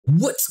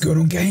What's going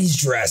on, guys?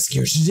 Jurassic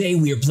here. Today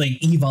we are playing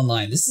EVE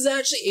Online. This is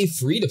actually a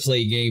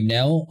free-to-play game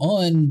now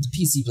on the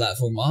PC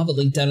platform. I'll have a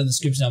link down in the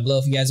description down below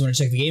if you guys want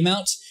to check the game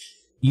out.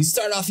 You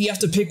start off, you have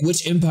to pick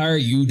which empire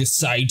you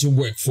decide to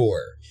work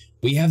for.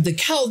 We have the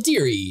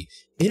Calderi.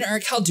 In our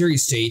Calderi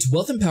state,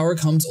 wealth and power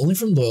comes only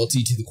from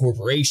loyalty to the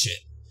corporation.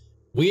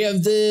 We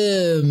have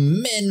the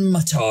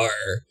Minmatar.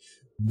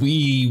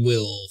 We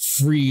will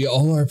free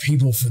all our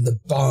people from the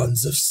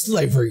bonds of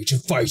slavery. To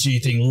fight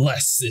anything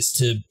less is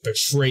to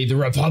betray the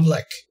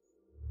Republic.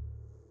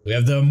 We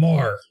have the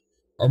Amar.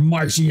 Our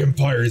mighty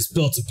empire is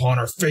built upon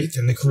our faith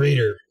in the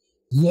Creator,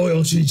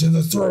 loyalty to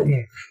the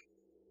throne.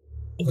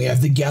 We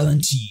have the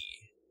Galanti.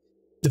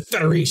 The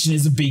Federation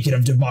is a beacon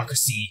of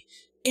democracy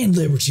and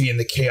liberty in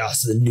the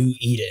chaos of the New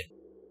Eden.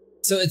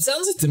 So it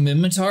sounds like the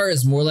Minmatar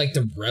is more like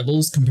the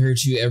rebels compared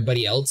to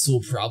everybody else, so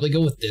we'll probably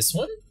go with this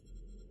one.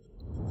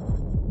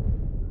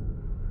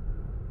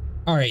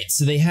 Alright,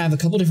 so they have a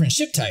couple different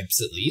ship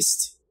types, at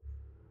least.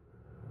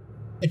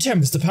 A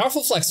Tempest, a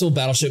powerful, flexible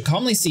battleship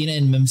commonly seen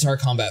in Minmatar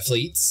combat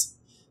fleets.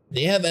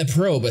 They have a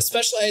Probe, a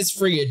specialized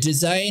frigate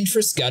designed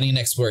for scouting and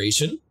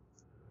exploration.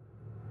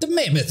 The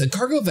Mammoth, a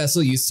cargo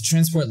vessel used to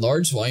transport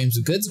large volumes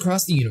of goods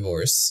across the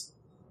universe.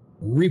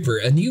 Reaper,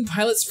 a new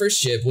pilot's first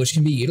ship which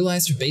can be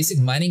utilized for basic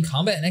mining,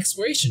 combat, and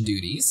exploration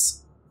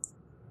duties.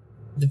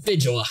 The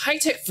Vigil, a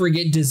high-tech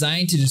frigate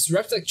designed to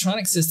disrupt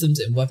electronic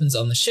systems and weapons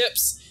on the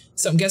ships.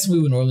 So I'm guessing we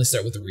would normally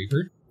start with the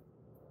Reaper.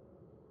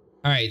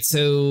 Alright,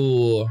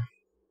 so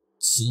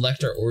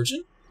select our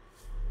origin.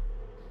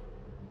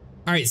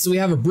 Alright, so we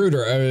have a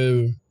Brooder,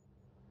 a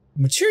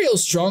material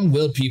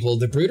strong-willed people.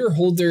 The Brooder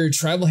hold their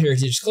tribal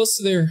heritage close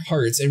to their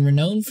hearts and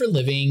renowned for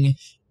living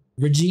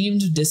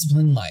regimed,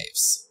 disciplined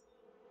lives.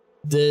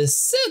 The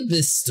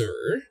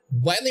Sebster,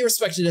 widely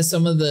respected as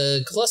some of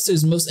the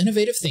cluster's most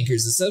innovative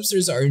thinkers, the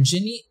Sebsters are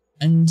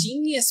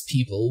ingenious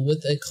people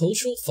with a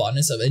cultural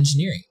fondness of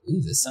engineering.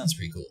 Ooh, this sounds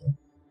pretty cool.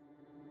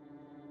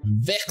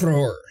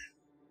 Vekror.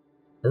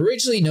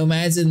 Originally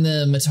nomads in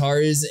the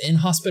Matar's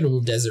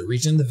inhospitable desert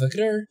region, the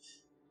Vekror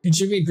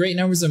contribute great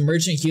numbers of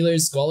merchant,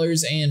 healers,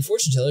 scholars, and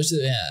fortune tellers.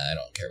 I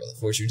don't care about the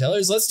fortune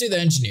tellers. Let's do the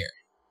engineer.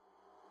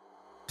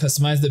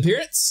 Customize the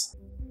appearance.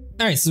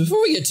 Alright, so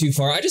before we get too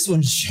far, I just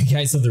wanted to show you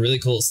guys something really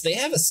cool. So they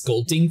have a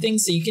sculpting thing,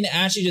 so you can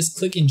actually just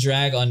click and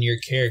drag on your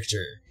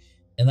character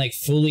and like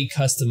fully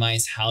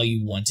customize how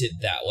you want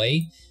it that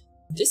way.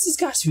 This has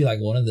got to be like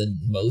one of the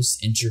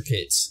most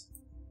intricate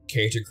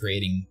character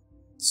creating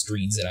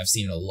screens that I've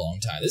seen in a long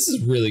time. This is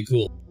really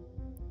cool.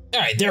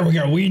 Alright, there we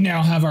go. We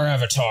now have our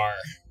avatar.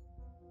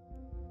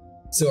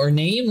 So our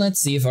name, let's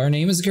see if our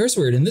name is a curse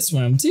word in this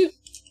one too.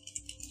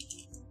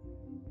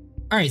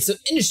 Alright, so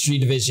industry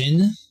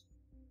division.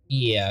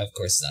 Yeah, of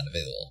course it's not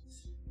available.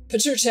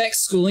 Patrotech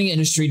Schooling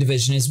Industry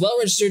Division is well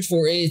registered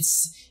for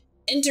its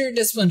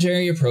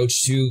interdisciplinary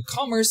approach to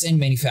commerce and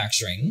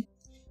manufacturing.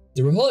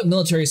 The Republic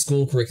Military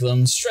School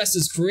curriculum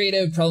stresses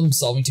creative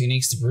problem-solving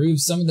techniques to prove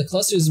some of the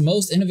cluster's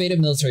most innovative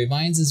military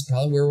minds is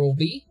probably where we'll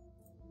be.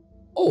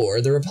 Or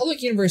the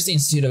Republic University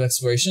Institute of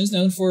Exploration is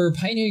known for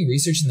pioneering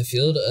research in the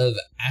field of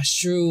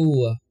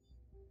astroarchaeology.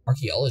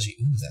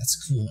 Ooh, that's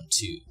a cool one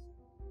too.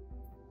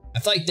 I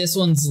feel like this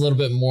one's a little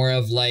bit more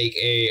of like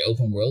a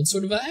open world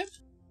sort of vibe.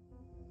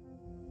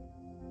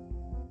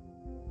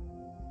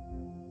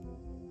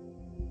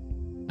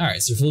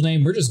 Alright, so full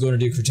name, we're just going to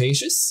do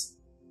Cretaceous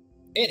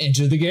and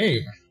enter the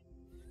game.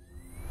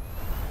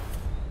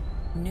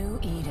 New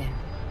Eden,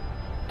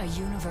 a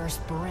universe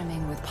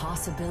brimming with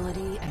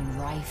possibility and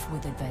rife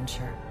with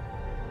adventure.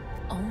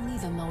 Only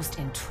the most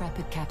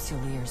intrepid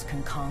capsuleers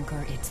can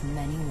conquer its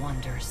many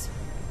wonders.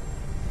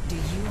 Do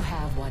you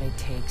have what it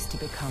takes to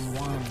become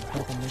one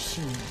with the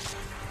machine?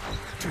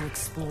 To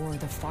explore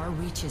the far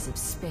reaches of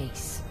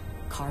space,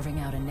 carving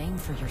out a name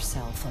for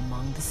yourself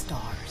among the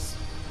stars?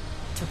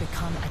 To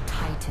become a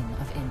titan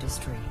of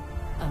industry,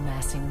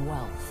 amassing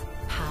wealth,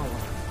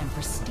 power, and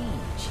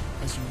prestige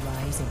as you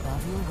rise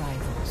above your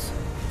rivals?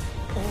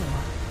 Or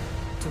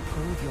to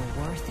prove your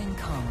worth in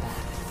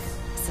combat,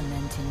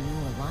 cementing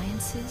new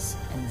alliances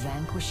and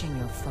vanquishing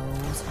your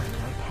foes on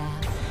your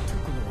path to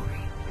glory?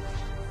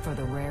 For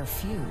the rare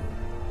few,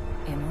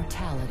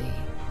 immortality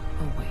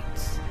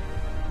awaits.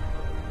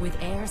 With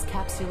AIR's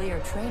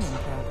Capsular training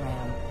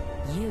program,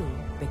 you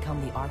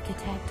become the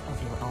architect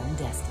of your own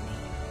destiny.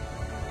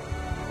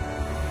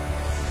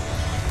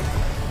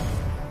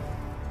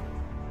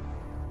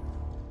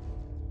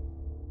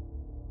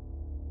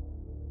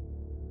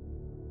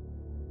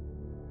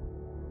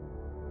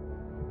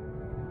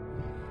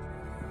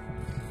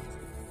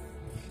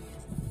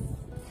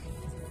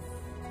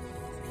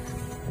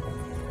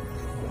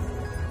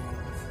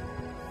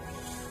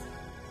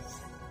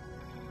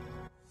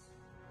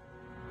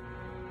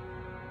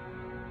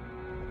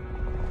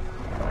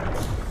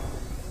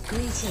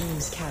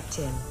 Greetings,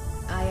 Captain.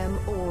 I am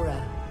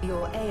Aura,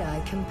 your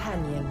AI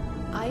companion.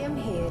 I am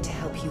here to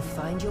help you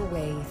find your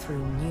way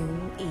through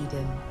New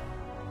Eden.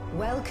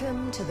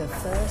 Welcome to the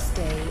first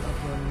day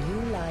of your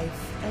new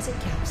life as a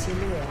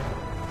capsuleer.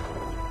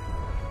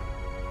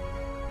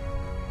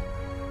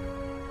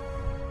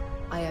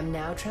 I am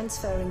now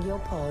transferring your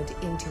pod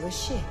into a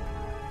ship,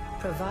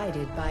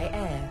 provided by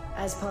air,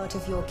 as part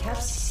of your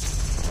aborting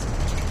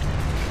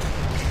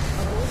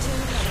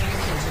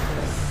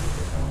protocol.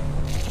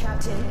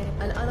 Captain,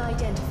 an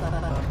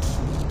unidentified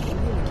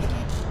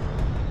communicator.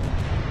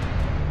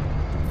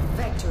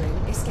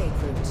 Vectoring escape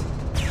route.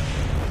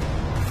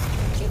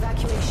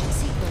 Evacuation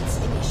sequence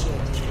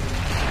initiated.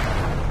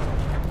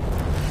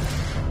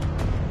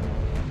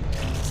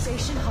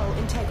 Station hull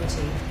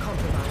integrity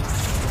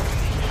compromised.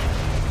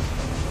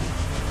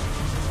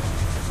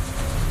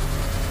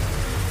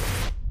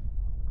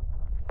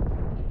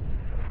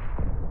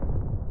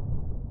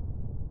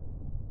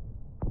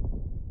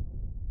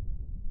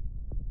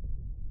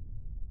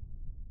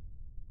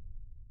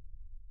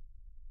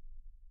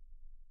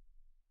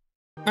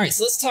 Alright,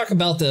 so let's talk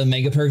about the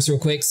mega perks real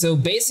quick. So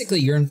basically,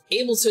 you're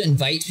able to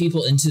invite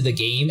people into the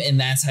game, and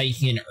that's how you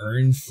can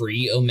earn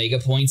free Omega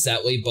points.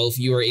 That way, both of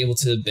you are able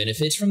to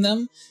benefit from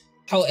them.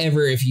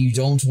 However, if you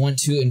don't want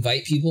to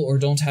invite people or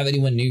don't have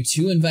anyone new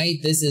to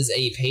invite, this is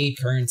a paid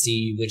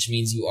currency, which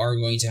means you are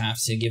going to have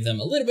to give them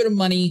a little bit of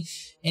money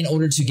in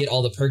order to get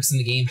all the perks in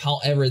the game.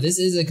 However, this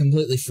is a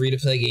completely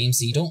free-to-play game,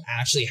 so you don't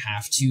actually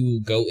have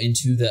to go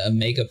into the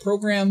Omega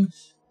program.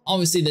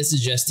 Obviously, this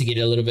is just to get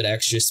a little bit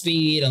extra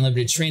speed,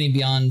 unlimited training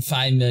beyond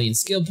 5 million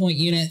skill point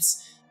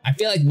units. I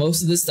feel like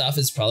most of this stuff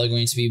is probably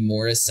going to be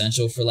more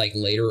essential for like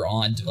later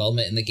on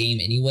development in the game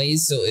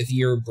anyways. So if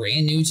you're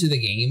brand new to the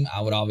game,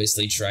 I would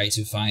obviously try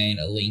to find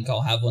a link.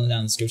 I'll have one down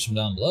in the description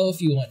down below if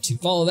you want to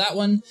follow that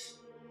one.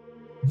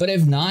 But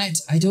if not,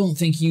 I don't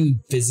think you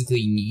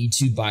physically need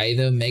to buy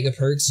the mega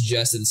perks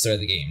just at the start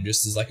of the game,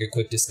 just as like a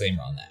quick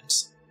disclaimer on that.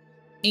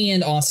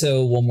 And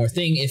also, one more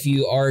thing, if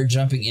you are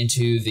jumping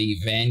into the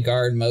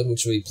Vanguard mode,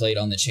 which we played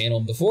on the channel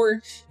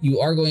before, you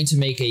are going to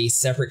make a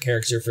separate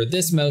character for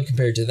this mode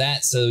compared to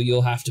that, so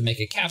you'll have to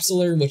make a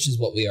capsular, which is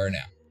what we are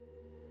now.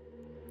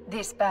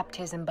 This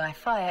baptism by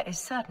fire is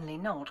certainly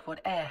not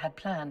what Air had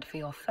planned for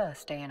your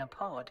first day in a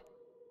pod.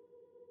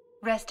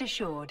 Rest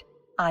assured,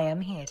 I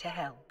am here to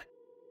help.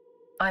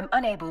 I'm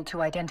unable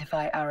to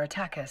identify our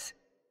attackers,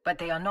 but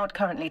they are not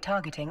currently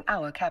targeting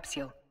our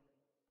capsule.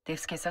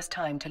 This gives us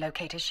time to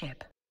locate a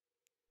ship.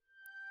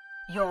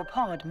 Your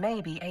pod may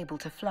be able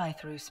to fly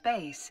through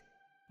space,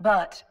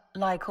 but,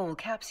 like all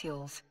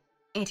capsules,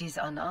 it is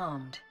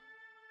unarmed.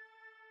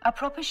 A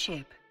proper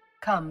ship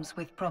comes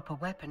with proper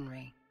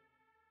weaponry.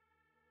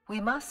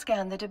 We must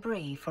scan the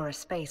debris for a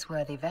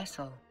space-worthy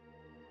vessel.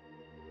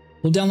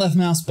 Hold down left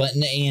mouse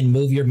button and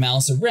move your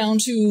mouse around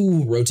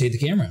to rotate the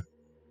camera.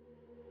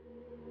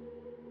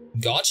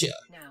 Gotcha.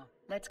 Now,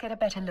 let's get a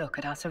better look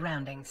at our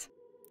surroundings.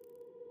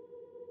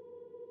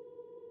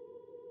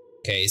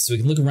 Okay, so we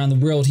can look around the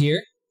world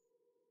here.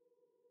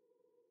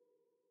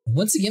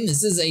 Once again,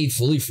 this is a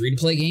fully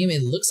free-to-play game.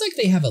 It looks like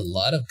they have a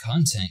lot of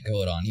content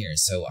going on here,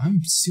 so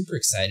I'm super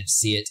excited to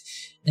see it.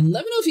 And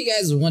let me know if you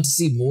guys would want to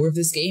see more of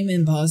this game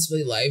and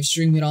possibly live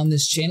stream it on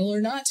this channel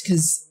or not,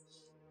 because,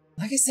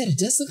 like I said, it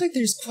does look like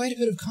there's quite a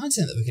bit of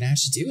content that we can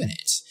actually do in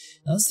it.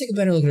 Now let's take a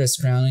better look at our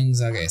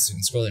surroundings. Okay, so we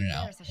can scroll in and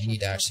out. We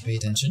need to actually pay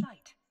attention.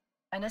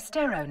 An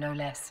Astero, no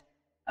less.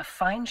 A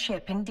fine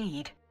ship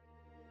indeed.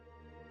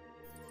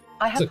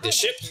 I have Click the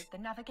ship. the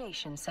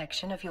navigation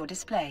section of your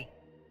display.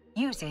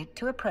 Use it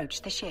to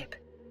approach the ship.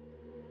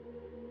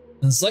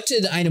 And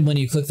selected item when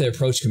you click the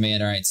approach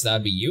command. Alright, so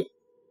that'd be you.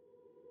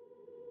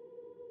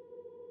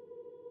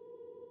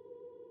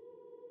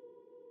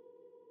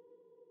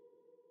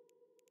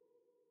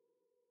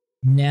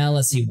 Now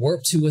let's see,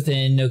 warp to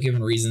within, no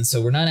given reason,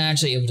 so we're not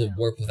actually able to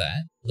warp with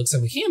that. Looks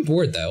like we can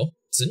board though,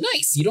 so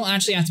nice, you don't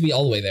actually have to be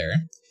all the way there.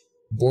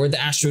 Board the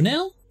Astro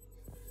now.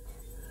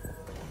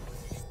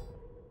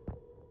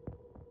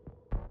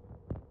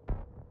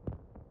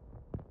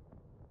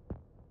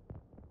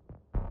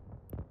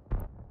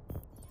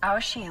 Our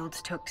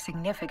shields took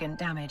significant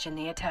damage in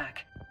the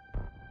attack.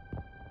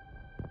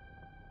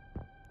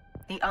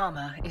 The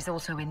armor is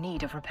also in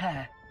need of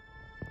repair.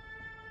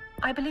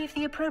 I believe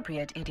the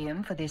appropriate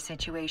idiom for this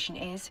situation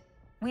is,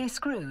 we're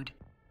screwed.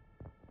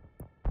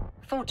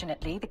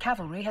 Fortunately, the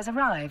cavalry has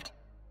arrived.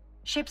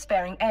 Ships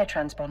bearing air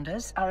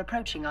transponders are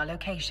approaching our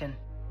location.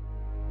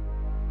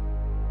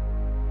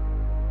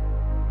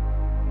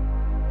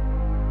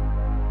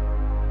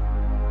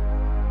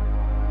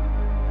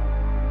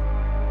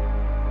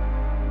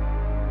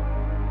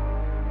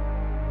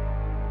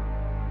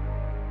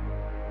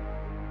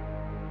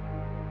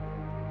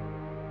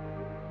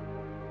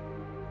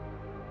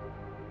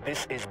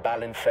 This is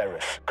Balin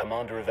Ferris,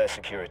 Commander of Air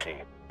Security.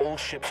 All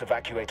ships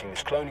evacuating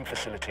this cloning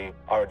facility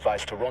are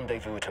advised to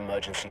rendezvous at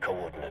emergency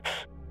coordinates.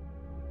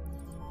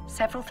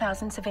 Several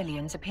thousand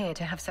civilians appear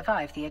to have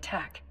survived the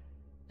attack.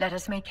 Let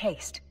us make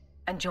haste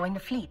and join the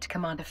fleet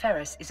Commander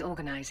Ferris is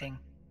organizing.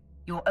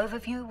 Your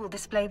overview will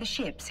display the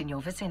ships in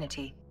your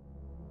vicinity.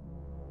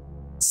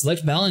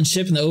 Select Balin's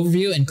ship in the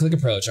overview and click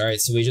approach.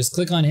 Alright, so we just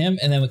click on him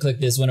and then we click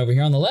this one over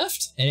here on the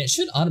left and it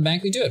should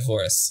automatically do it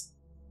for us.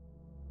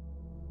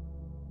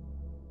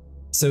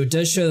 So it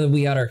does show that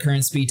we got our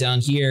current speed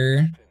down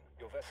here.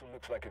 Your vessel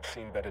looks like it's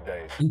seen better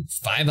days. Ooh,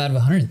 5 out of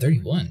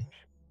 131.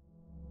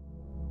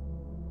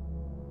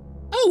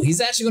 Oh,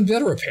 he's actually going to be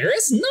able to repair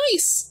us?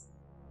 Nice!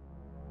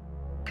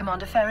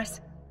 Commander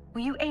Ferris,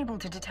 were you able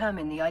to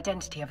determine the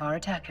identity of our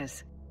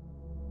attackers?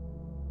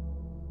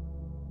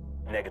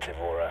 Negative,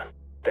 Aura.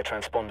 Their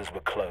transponders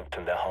were cloaked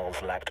and their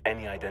hulls lacked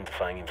any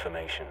identifying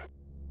information.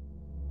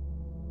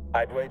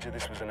 I'd wager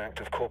this was an act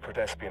of corporate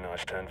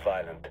espionage turned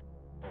violent.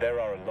 There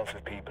are a lot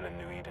of people in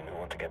New Eden who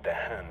want to get their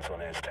hands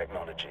on Air's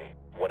technology,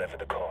 whatever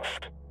the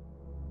cost.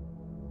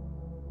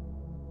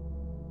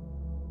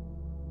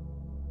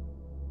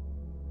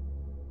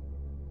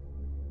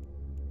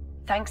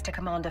 Thanks to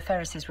Commander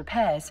Ferris's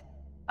repairs,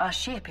 our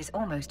ship is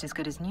almost as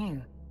good as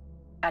new.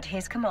 At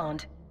his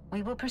command,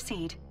 we will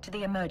proceed to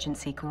the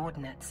emergency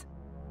coordinates.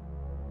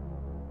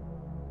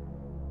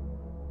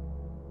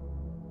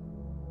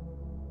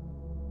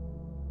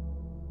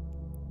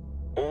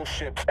 All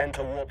ships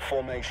enter warp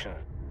formation.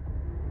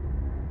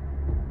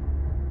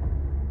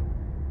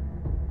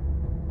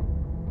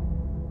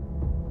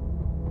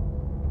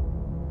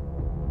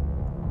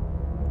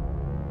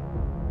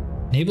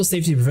 Enable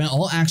safety to prevent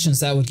all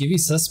actions that would give you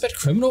suspect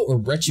criminal or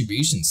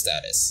retribution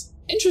status.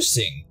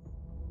 Interesting.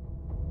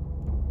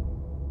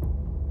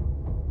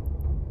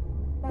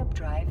 Warp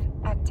drive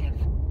active.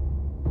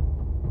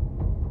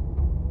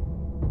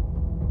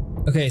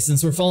 Okay,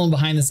 since we're falling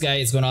behind this guy,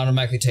 it's going to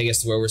automatically take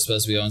us to where we're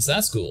supposed to be going, so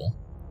that's cool.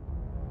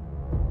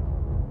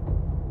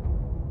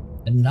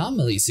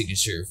 Anomaly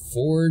signature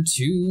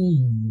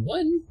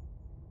 421.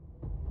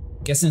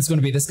 Guessing it's going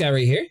to be this guy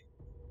right here.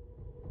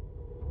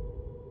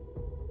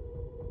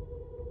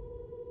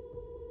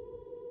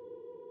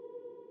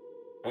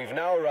 We've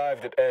now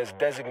arrived at Air's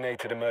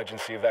designated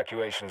emergency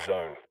evacuation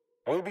zone.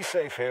 We'll be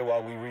safe here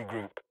while we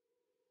regroup.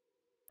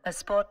 A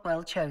spot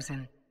well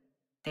chosen.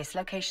 This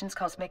location's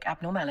cosmic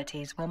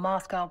abnormalities will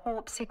mask our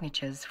warp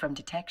signatures from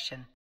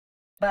detection.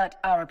 But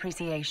our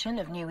appreciation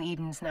of New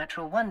Eden's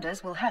natural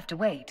wonders will have to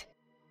wait.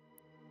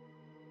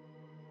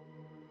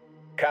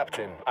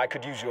 Captain, I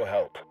could use your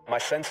help. My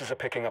sensors are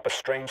picking up a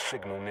strange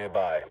signal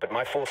nearby, but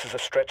my forces are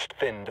stretched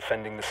thin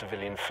defending the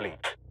civilian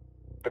fleet.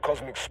 The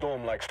cosmic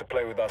storm likes to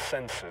play with our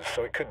sensors,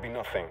 so it could be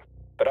nothing.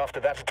 But after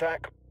that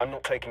attack, I'm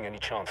not taking any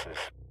chances.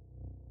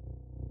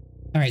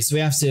 Alright, so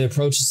we have to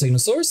approach the signal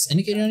source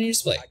indicated on your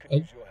display.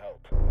 Oh,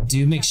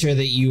 do make sure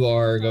that you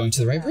are going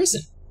to the right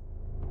person.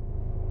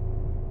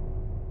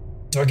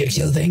 Target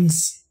kill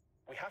things.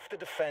 We have to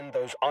defend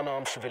those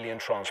unarmed civilian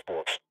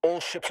transports.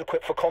 All ships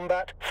equipped for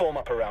combat, form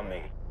up around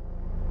me.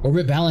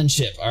 Orbit balance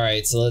ship.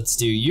 Alright, so let's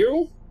do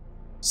you.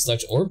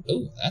 Select orb.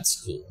 Oh,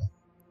 that's cool.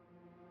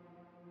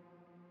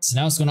 So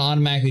now it's going to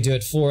automatically do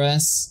it for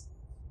us.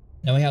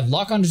 Now we have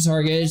lock onto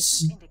target,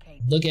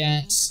 look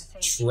at,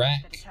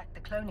 track.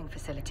 The cloning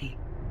facility.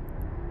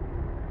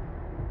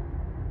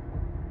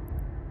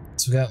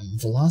 So we got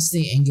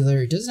velocity,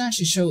 angular. It doesn't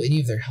actually show any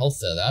of their health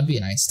though. That would be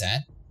a nice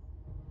stat.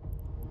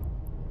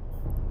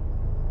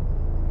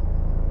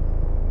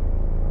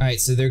 Alright,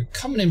 so they're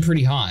coming in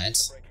pretty hot.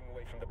 Breaking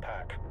away from the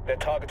pack. They're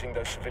targeting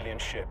those civilian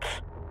ships.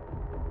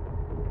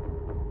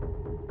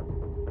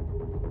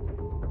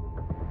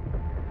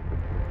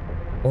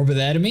 Orbit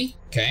the enemy?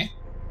 Okay.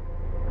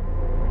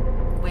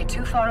 We're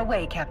too far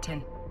away,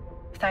 Captain.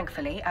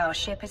 Thankfully, our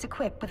ship is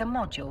equipped with a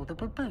module that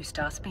will boost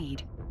our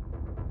speed.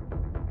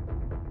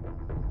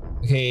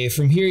 Okay,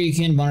 from here you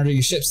can monitor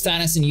your ship's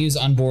status and use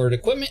onboard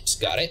equipment.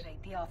 Got it.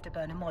 Activate the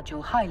afterburner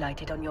module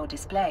highlighted on your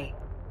display.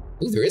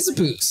 Ooh, there is a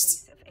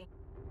boost.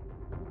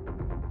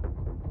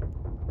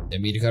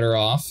 Didn't mean to cut her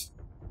off.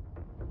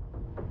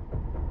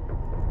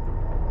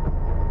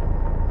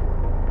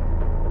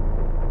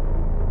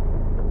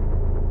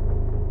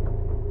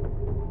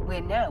 We're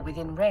now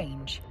within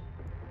range.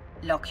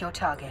 Lock your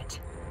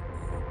target.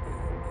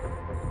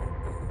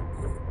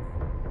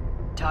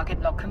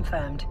 Target lock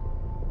confirmed.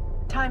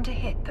 Time to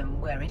hit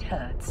them where it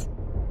hurts.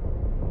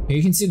 Here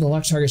you can see the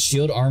locked target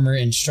shield, armor,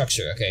 and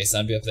structure. Okay, so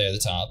that'd be up there at the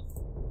top.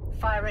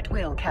 Fire at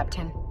will,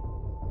 Captain.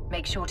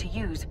 Make sure to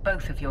use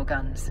both of your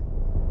guns.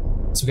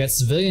 So we got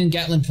civilian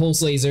Gatling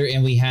pulse laser,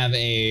 and we have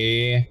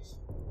a...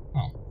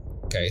 Oh,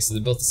 okay, so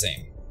they're both the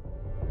same.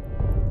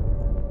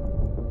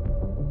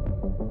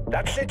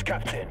 That's it,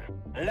 Captain.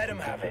 Let him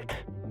have it.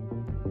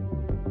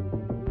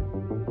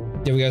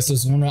 There we go, so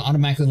it's going to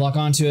automatically lock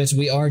onto it.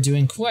 We are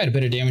doing quite a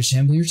bit of damage to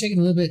him. We were taking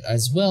a little bit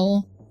as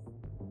well.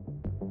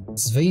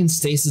 Civilian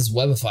stasis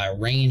webify.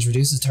 Range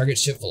reduces target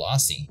ship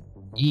velocity.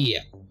 Yeah.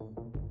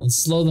 Let's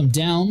slow them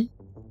down.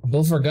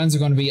 Both our guns are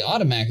going to be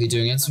automatically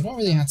doing it, so we don't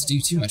really have to do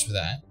too much with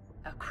that.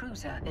 A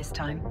cruiser this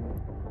time.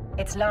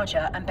 It's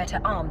larger and better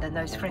armed than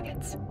those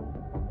frigates.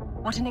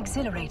 What an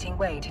exhilarating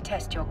way to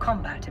test your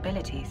combat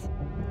abilities.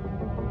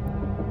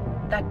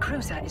 That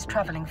cruiser is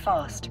traveling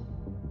fast.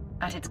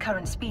 At its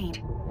current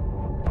speed.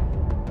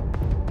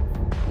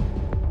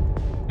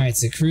 Alright,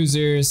 so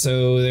cruiser,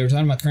 so they were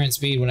talking about current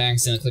speed when I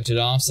accidentally clicked it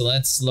off, so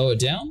let's slow it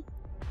down.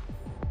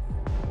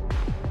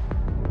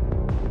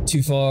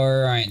 Too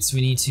far, alright, so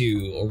we need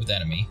to orbit the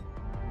enemy.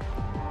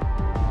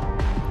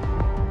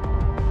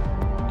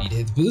 Need to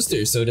hit the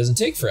booster so it doesn't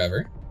take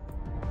forever.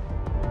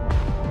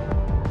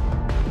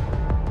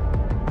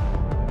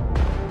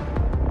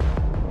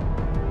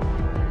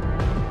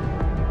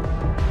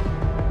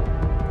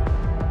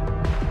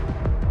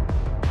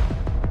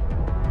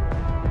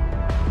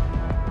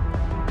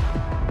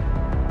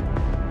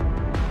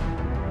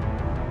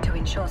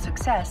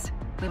 success,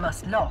 we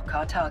must lock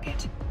our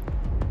target.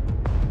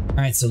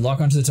 Alright, so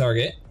lock onto the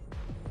target.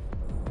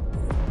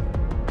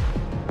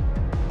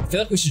 I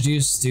feel like we should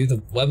just do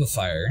the web of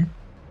fire.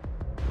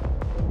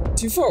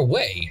 Too far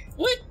away.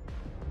 What?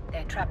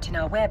 They're trapped in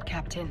our web,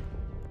 Captain.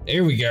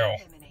 There we go.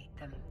 Eliminate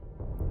them.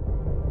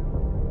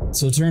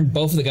 So we'll turn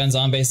both of the guns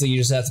on. Basically, you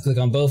just have to click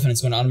on both and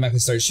it's going to automatically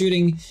start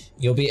shooting.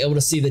 You'll be able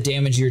to see the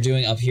damage you're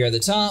doing up here at the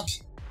top.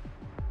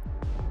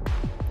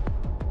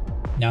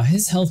 Now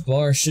his health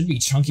bar should be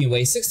chunking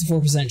away,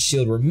 64%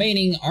 shield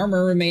remaining,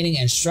 armor remaining,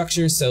 and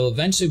structure, so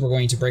eventually we're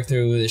going to break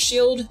through the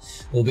shield.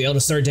 We'll be able to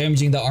start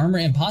damaging the armor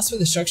and possibly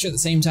the structure at the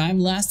same time.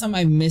 Last time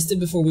I missed it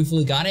before we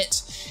fully got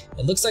it.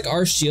 It looks like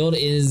our shield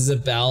is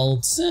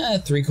about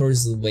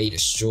 3/4 of the way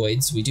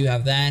destroyed, so we do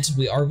have that.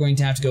 We are going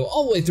to have to go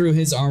all the way through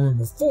his armor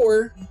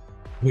before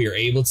we are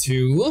able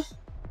to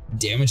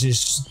damage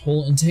his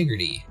whole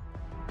integrity.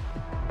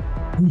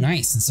 Oh,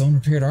 nice, and someone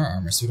repaired our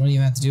armor, so we don't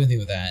even have to do anything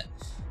with that.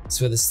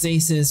 So we have the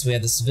stasis, we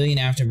have the civilian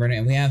afterburner,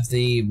 and we have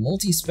the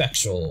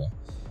multispectral.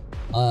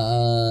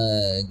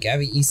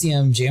 Gavi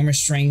ECM jammer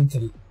strength,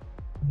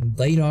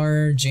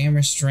 LiDAR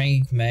jammer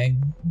strength,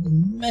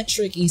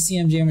 metric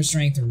ECM jammer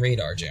strength, and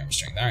radar jammer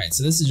strength. Alright,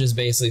 so this is just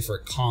basically for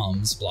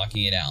comms,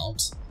 blocking it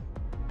out.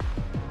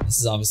 This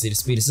is obviously to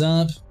speed us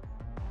up.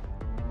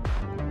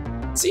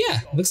 So yeah,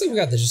 looks like we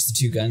got just the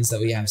two guns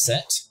that we have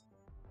set.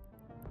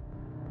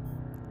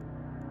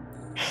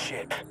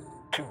 Shit.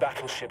 2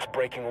 battleships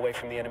breaking away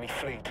from the enemy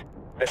fleet.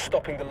 They're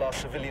stopping the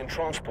last civilian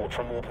transport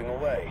from warping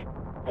away.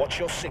 Watch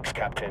your 6,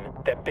 Captain.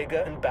 They're bigger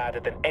and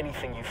badder than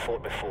anything you've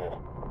fought before.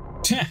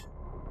 Tch,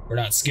 we're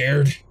not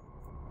scared.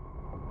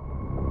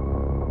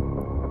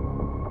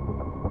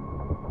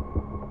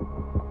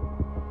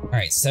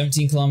 Alright,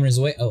 17 kilometers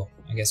away. Oh,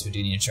 I guess we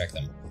do need to track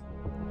them.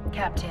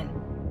 Captain,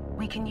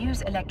 we can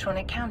use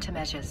electronic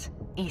countermeasures,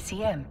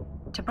 ECM,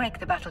 to break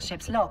the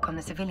battleship's lock on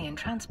the civilian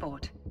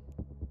transport.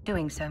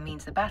 Doing so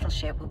means the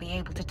battleship will be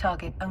able to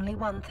target only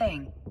one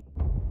thing: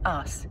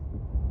 us.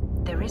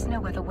 There is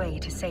no other way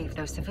to save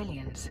those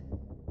civilians.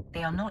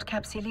 They are not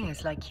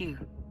capsuleers like you.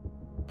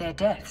 Their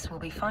deaths will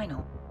be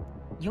final.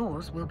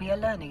 Yours will be a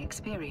learning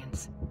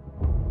experience.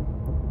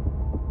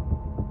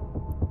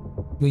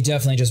 We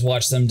definitely just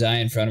watched them die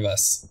in front of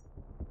us.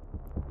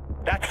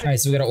 That's it. Alright,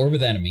 so we gotta orbit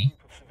the enemy.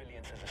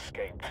 Civilians has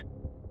escaped.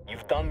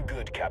 You've done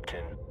good,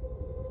 Captain.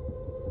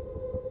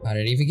 I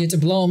didn't even get to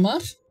blow them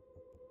up.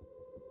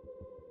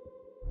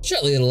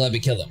 Surely it'll let me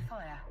kill them.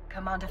 Fire,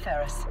 Commander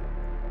Ferris.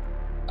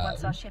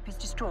 Once our ship is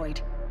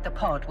destroyed, the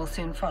pod will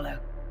soon follow.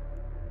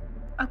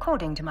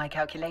 According to my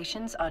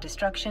calculations, our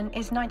destruction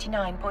is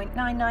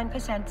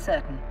 99.99%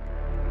 certain.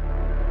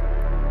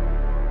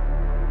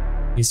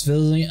 He's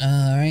feeling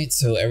alright,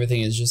 so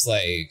everything is just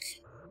like.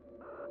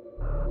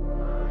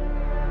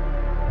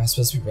 Am I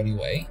supposed to be running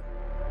away?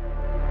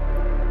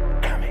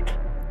 Damn it.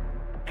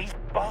 These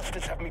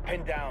bastards have me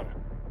pinned down.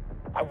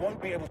 I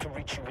won't be able to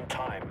reach you in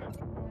time.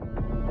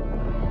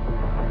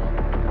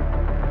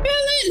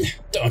 Ellen!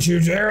 Don't you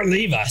dare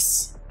leave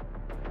us!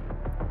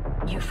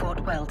 You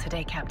fought well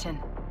today, Captain.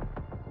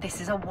 This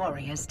is a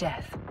warrior's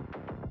death.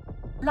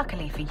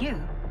 Luckily for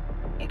you,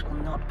 it will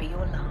not be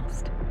your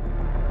last.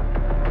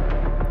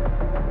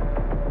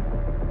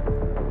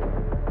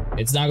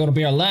 It's not gonna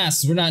be our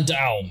last. We're not.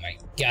 Oh my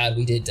god,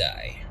 we did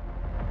die.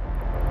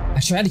 I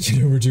tried to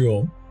get over to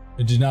him.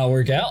 It did not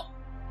work out.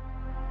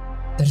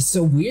 That is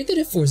so weird that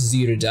it forces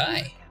you to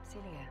die.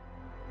 Capsulia,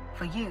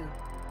 for you,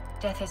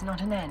 death is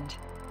not an end.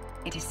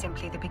 It is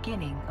simply the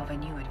beginning of a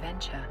new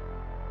adventure.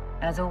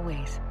 As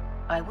always,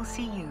 I will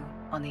see you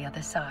on the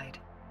other side.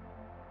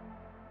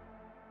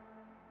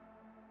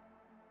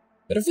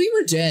 But if we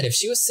were dead, if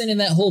she was sending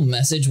that whole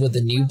message, would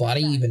the new body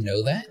even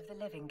know that? Of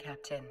the living,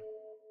 Captain.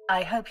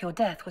 I hope your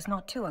death was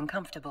not too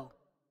uncomfortable.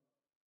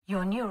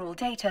 Your neural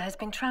data has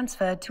been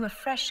transferred to a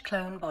fresh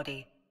clone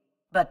body.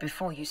 But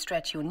before you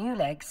stretch your new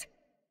legs,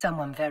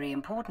 someone very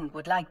important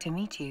would like to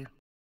meet you.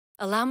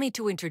 Allow me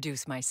to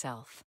introduce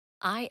myself.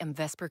 I am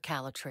Vesper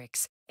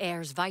Calatrix,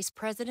 Air's Vice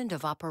President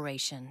of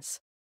Operations.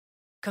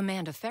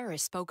 Commander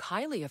Ferris spoke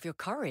highly of your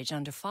courage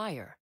under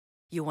fire.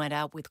 You went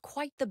out with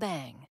quite the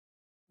bang.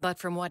 But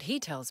from what he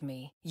tells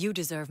me, you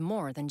deserve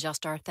more than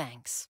just our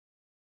thanks.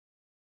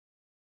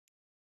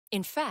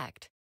 In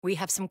fact, we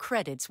have some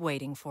credits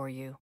waiting for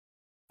you.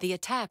 The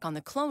attack on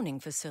the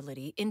cloning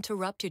facility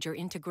interrupted your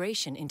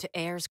integration into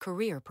Air's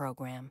career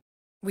program.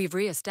 We've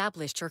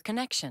re-established your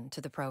connection to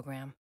the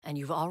program, and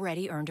you've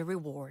already earned a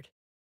reward.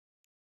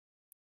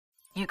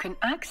 You can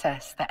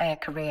access the Air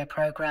Career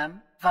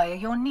program via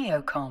your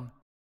Neocom.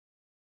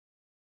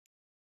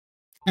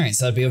 Alright,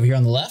 so that'd be over here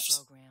on the left.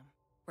 Program,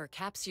 where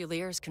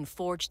capsuleers can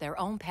forge their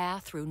own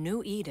path through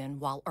New Eden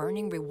while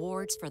earning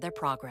rewards for their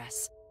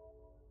progress.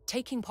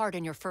 Taking part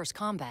in your first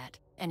combat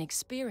and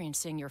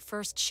experiencing your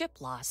first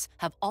ship loss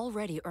have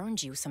already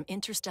earned you some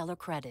interstellar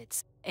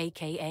credits,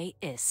 aka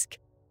ISK.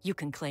 You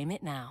can claim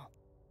it now.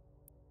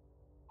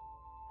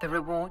 The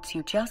rewards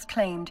you just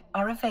claimed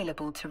are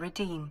available to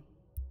redeem.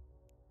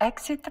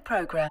 Exit the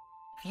program,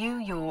 view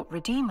your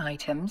redeem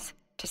items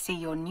to see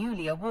your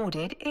newly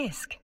awarded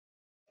ISK.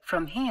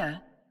 From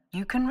here,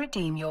 you can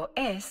redeem your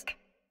ISK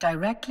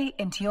directly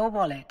into your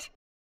wallet.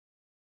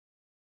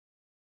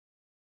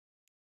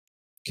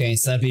 Okay,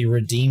 so that'd be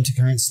redeemed to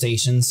current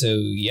station, so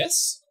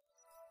yes?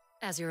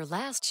 As your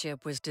last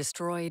ship was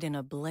destroyed in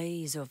a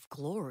blaze of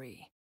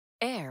glory,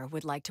 Air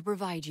would like to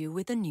provide you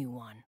with a new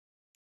one.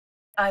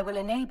 I will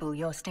enable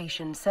your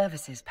station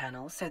services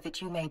panel so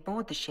that you may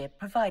board the ship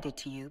provided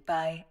to you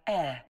by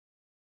Air.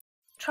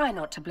 Try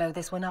not to blow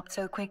this one up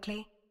so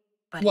quickly.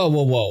 But Whoa,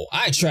 whoa, whoa.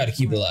 I try to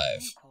keep it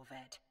alive. New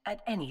Corvette at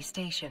any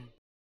station.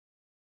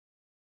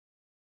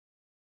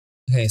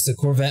 Okay, so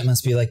Corvette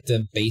must be like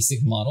the basic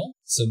model.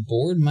 So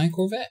board my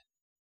Corvette.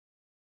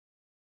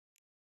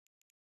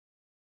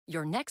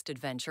 Your next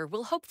adventure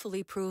will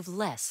hopefully prove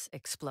less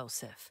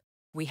explosive.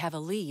 We have a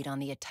lead on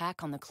the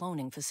attack on the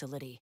cloning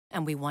facility,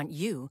 and we want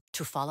you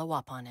to follow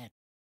up on it.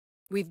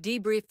 We've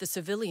debriefed the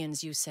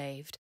civilians you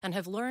saved, and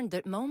have learned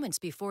that moments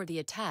before the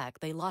attack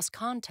they lost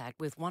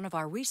contact with one of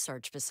our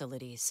research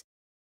facilities.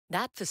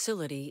 That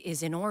facility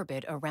is in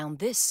orbit around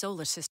this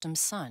solar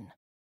system's sun.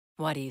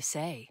 What do you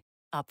say?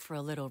 Up for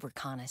a little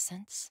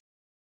reconnaissance?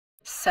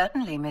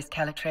 Certainly, Miss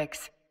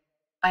Calatrix.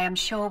 I am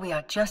sure we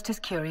are just as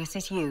curious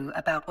as you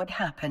about what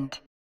happened.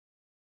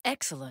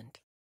 Excellent.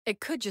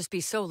 It could just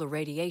be solar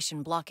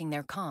radiation blocking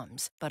their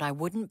comms, but I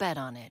wouldn't bet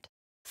on it.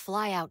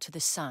 Fly out to the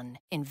sun,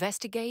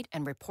 investigate,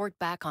 and report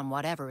back on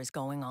whatever is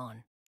going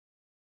on.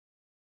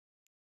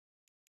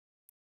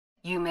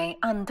 You may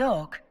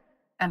undock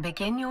and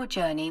begin your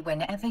journey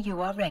whenever you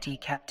are ready,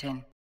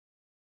 Captain.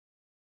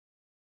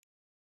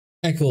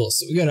 Okay, cool.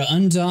 So we go to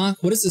undock.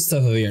 What is this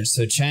stuff over here?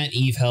 So chat,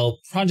 Eve, help,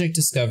 project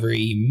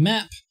discovery,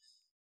 map,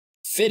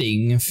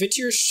 fitting. Fit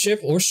your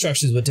ship or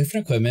structures with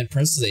different equipment,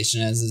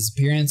 personalization as its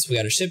appearance. We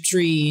got a ship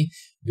tree,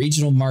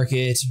 regional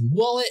market,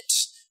 wallet,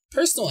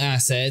 personal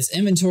assets,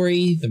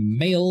 inventory, the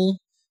mail.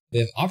 We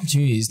have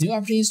opportunities, new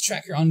opportunities,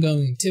 track your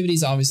ongoing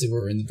activities. Obviously,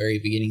 we're in the very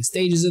beginning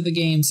stages of the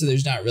game, so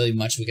there's not really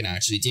much we can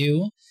actually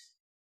do.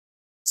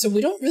 So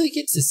we don't really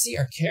get to see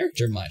our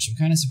character much. I'm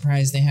kind of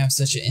surprised they have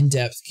such an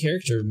in-depth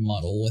character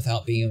model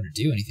without being able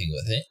to do anything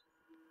with it.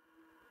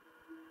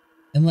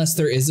 Unless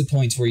there is a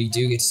point where you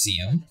do get to see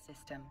him.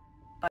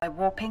 By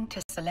warping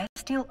to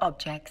celestial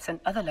objects and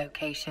other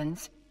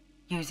locations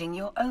using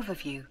your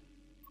overview.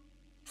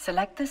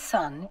 Select the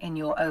sun in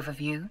your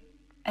overview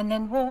and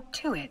then warp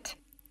to it.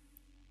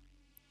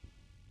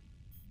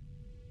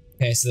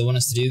 Okay, so they want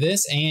us to do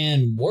this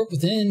and warp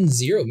within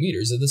 0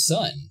 meters of the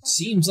sun.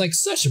 Seems like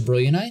such a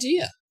brilliant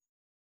idea.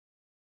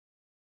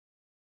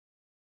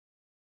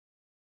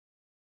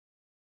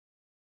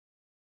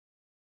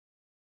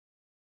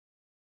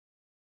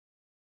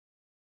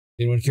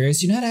 Anyone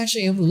curious? You're not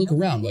actually able to look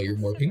around while you're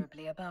warping.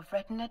 Considerably above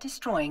retina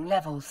destroying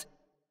levels.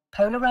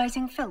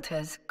 Polarizing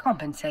filters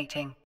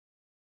compensating.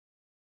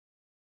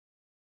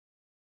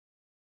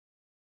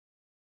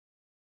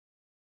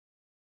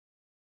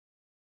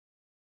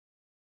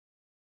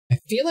 I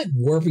feel like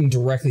warping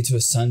directly to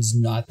a sun's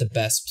not the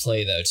best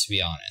play though, to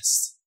be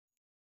honest.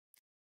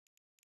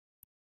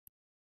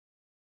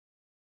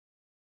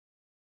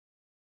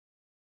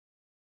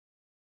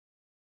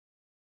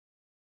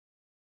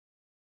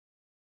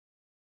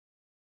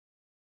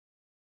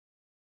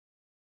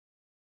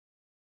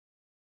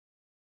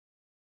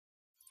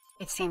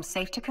 It seems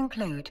safe to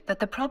conclude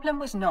that the problem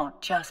was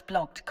not just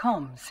blocked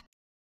comms.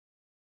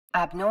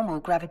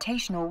 Abnormal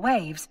gravitational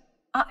waves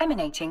are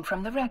emanating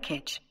from the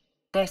wreckage.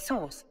 Their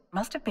source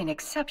must have been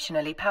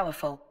exceptionally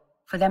powerful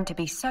for them to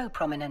be so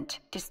prominent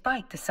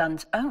despite the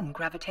sun's own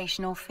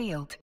gravitational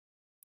field.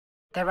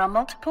 There are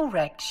multiple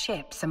wrecked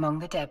ships among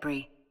the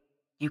debris.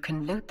 You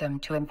can loot them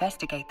to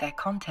investigate their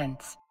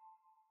contents.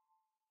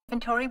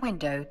 Inventory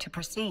window to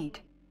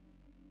proceed.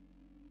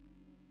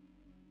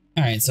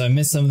 Alright, so I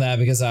missed some of that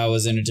because I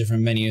was in a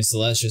different menu, so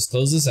let's just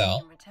close this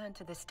out. Return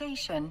to the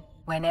station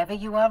whenever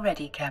you are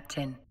ready,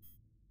 Captain.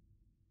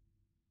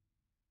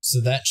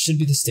 So that should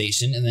be the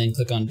station, and then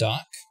click on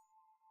dock.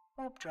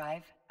 Warp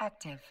drive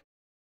active.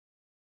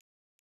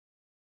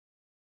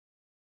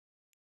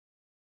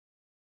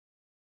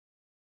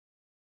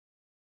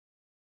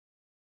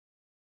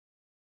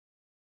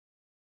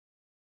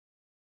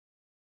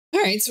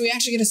 Alright, so we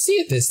actually get to see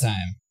it this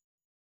time.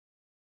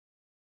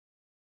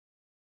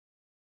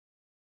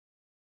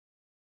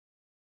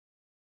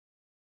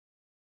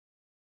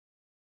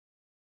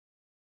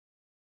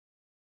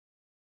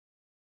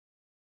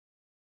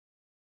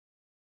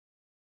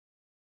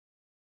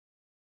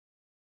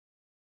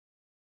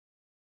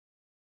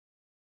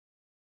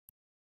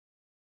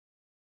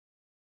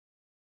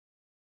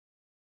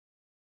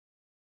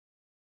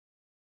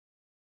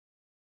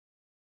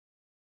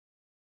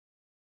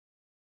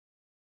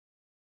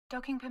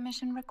 Docking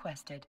permission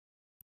requested.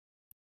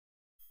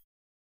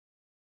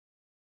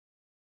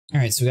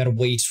 Alright, so we gotta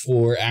wait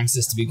for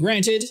access to be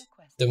granted,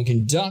 then we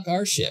can dock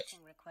our ship.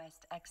 Docking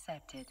request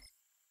accepted.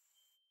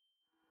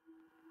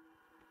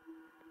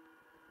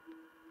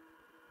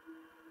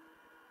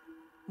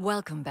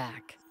 Welcome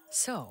back.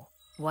 So,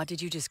 what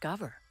did you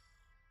discover?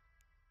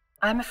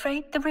 I'm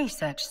afraid the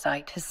research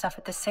site has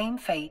suffered the same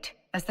fate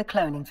as the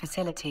cloning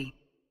facility.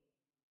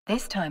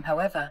 This time,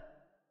 however,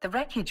 the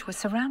wreckage was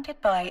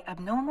surrounded by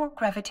abnormal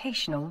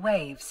gravitational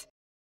waves.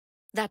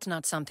 That's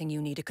not something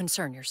you need to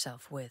concern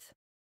yourself with.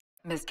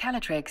 Ms.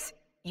 Calatrix,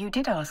 you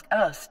did ask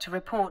us to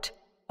report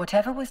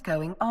whatever was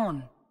going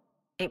on.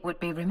 It would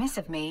be remiss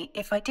of me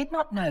if I did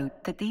not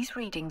note that these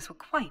readings were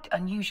quite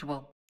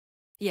unusual.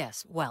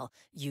 Yes, well,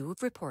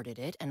 you've reported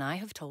it, and I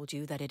have told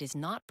you that it is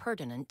not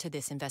pertinent to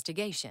this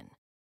investigation.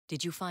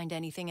 Did you find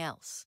anything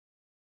else?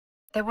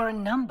 There were a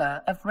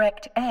number of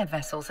wrecked air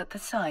vessels at the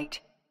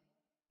site.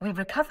 We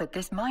recovered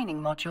this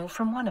mining module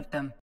from one of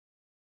them.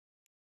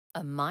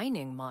 A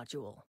mining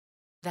module?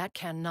 That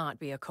cannot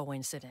be a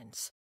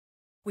coincidence.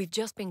 We've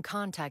just been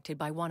contacted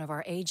by one of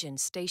our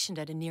agents stationed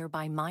at a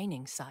nearby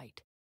mining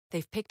site.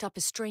 They've picked up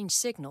a strange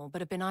signal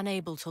but have been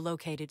unable to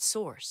locate its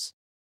source.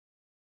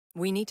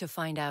 We need to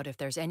find out if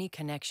there's any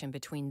connection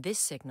between this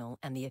signal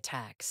and the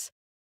attacks.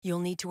 You'll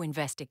need to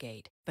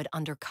investigate, but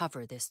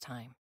undercover this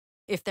time.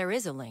 If there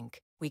is a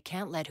link, we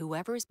can't let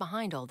whoever is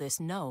behind all this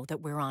know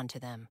that we're onto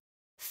them.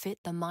 Fit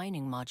the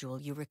mining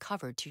module you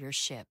recovered to your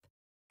ship.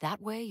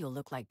 That way you'll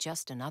look like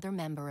just another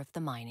member of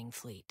the mining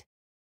fleet.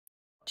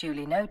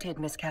 Duly noted,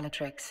 Miss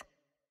Calatrix.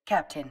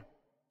 Captain,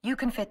 you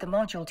can fit the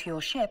module to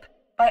your ship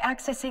by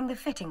accessing the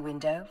fitting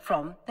window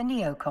from the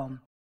neocom.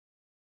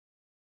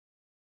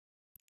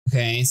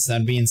 Okay, so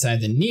that'd be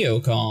inside the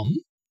neocom.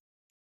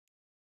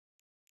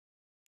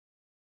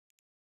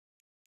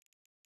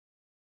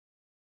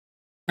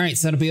 Alright,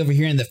 so that'll be over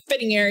here in the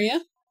fitting area.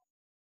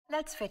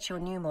 Let's fit your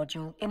new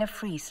module in a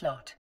free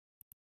slot.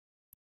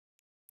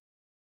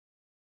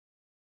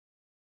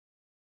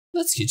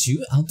 Let's get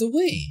you out the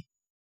way.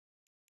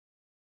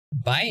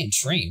 Buy and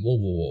train.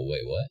 Whoa,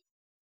 wait, what?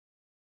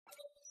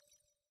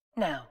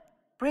 Now,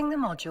 bring the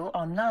module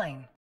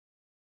online.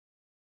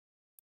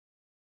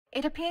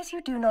 It appears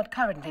you do not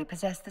currently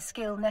possess the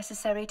skill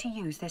necessary to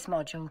use this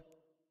module.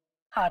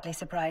 Hardly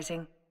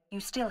surprising. You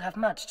still have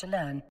much to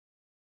learn.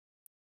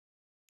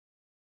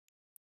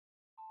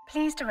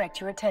 Please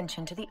direct your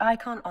attention to the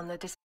icon on the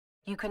display.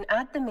 You can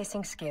add the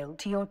missing skill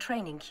to your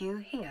training queue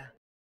here.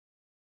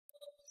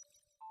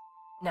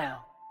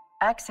 Now,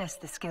 access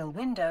the skill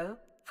window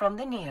from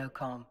the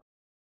neocom.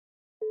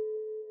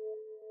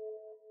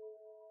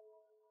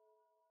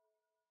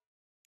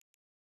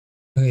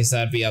 Okay, so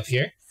that'd be up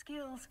here.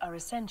 Skills are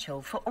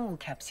essential for all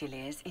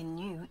capsuleers in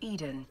New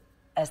Eden,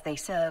 as they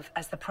serve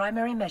as the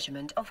primary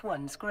measurement of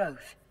one's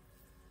growth.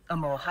 A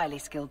more highly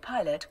skilled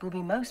pilot will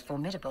be most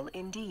formidable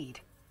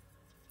indeed.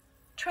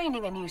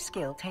 Training a new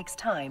skill takes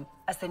time,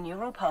 as the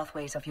neural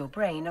pathways of your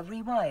brain are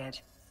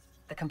rewired.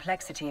 The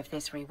complexity of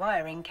this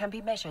rewiring can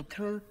be measured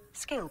through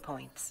skill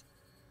points.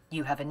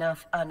 You have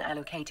enough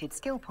unallocated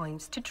skill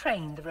points to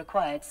train the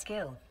required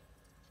skill.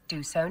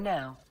 Do so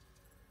now.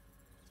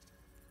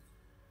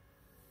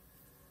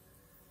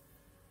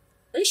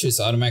 Pretty sure it's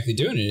automatically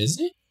doing it,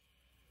 isn't it?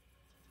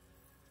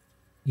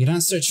 You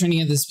don't start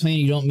training at this plane,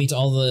 you don't meet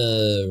all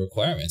the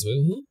requirements. Wait,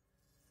 who?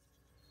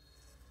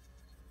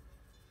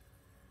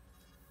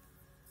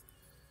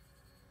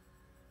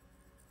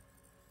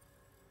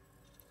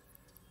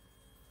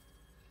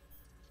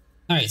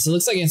 Alright, so it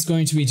looks like it's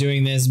going to be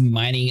doing this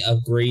mining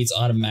upgrades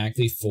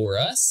automatically for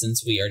us,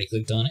 since we already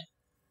clicked on it.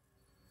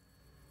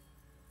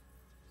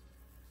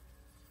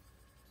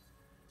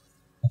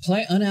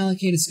 Apply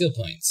unallocated skill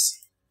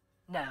points.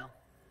 Now,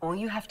 all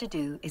you have to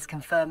do is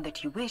confirm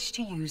that you wish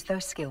to use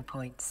those skill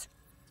points.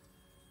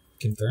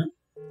 Confirm?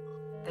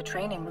 The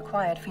training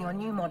required for your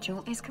new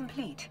module is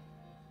complete.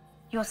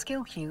 Your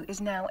skill queue is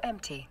now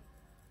empty.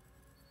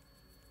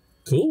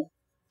 Cool.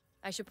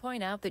 I should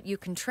point out that you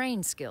can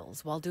train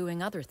skills while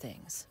doing other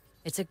things.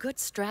 It's a good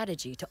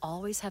strategy to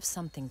always have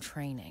something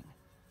training.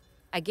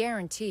 I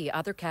guarantee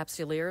other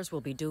capsuleers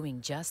will be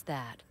doing just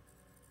that.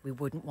 We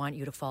wouldn't want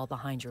you to fall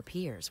behind your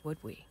peers, would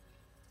we?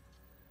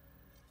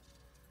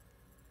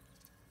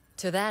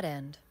 To that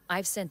end,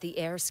 I've sent the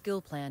Air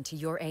skill plan to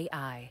your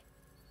AI.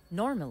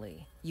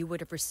 Normally, you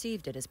would have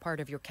received it as part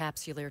of your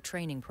capsuleer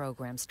training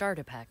program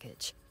starter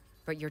package,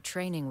 but your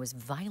training was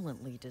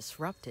violently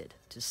disrupted,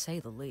 to say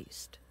the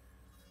least.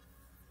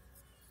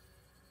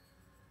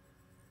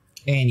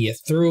 And you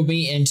threw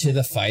me into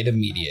the fight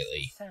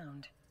immediately.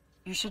 Sound.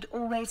 You should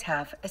always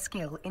have a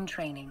skill in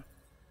training.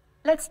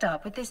 Let's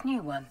start with this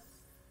new one,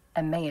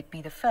 and may it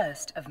be the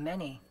first of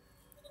many.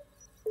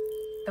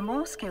 The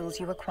more skills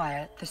you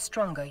acquire, the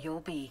stronger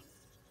you'll be.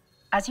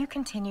 As you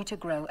continue to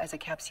grow as a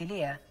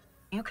capsuleer,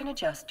 you can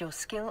adjust your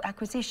skill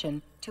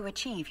acquisition to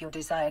achieve your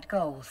desired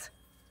goals.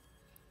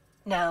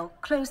 Now,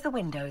 close the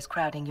windows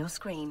crowding your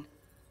screen.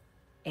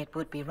 It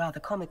would be rather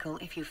comical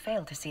if you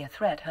failed to see a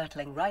threat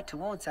hurtling right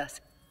towards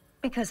us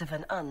because of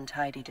an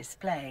untidy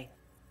display.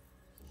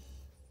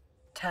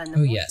 Turn the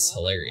Oh module yes,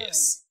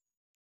 hilarious.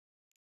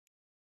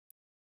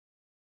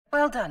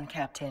 Well done,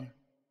 Captain.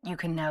 You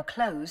can now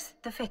close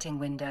the fitting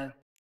window.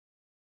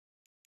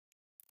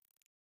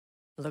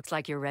 Looks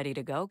like you're ready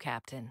to go,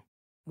 Captain.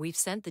 We've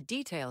sent the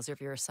details of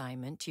your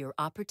assignment to your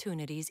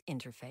Opportunities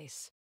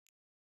interface.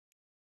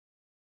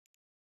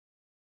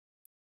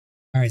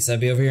 Alright, so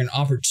that'll be over here in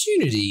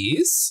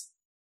Opportunities.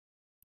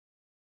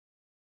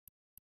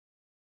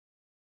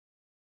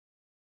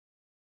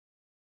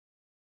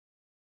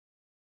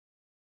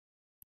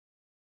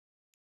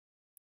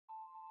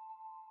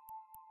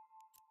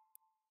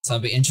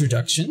 Some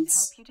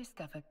introductions. Help you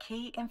discover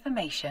key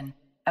information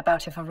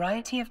about a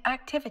variety of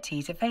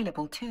activities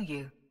available to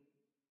you.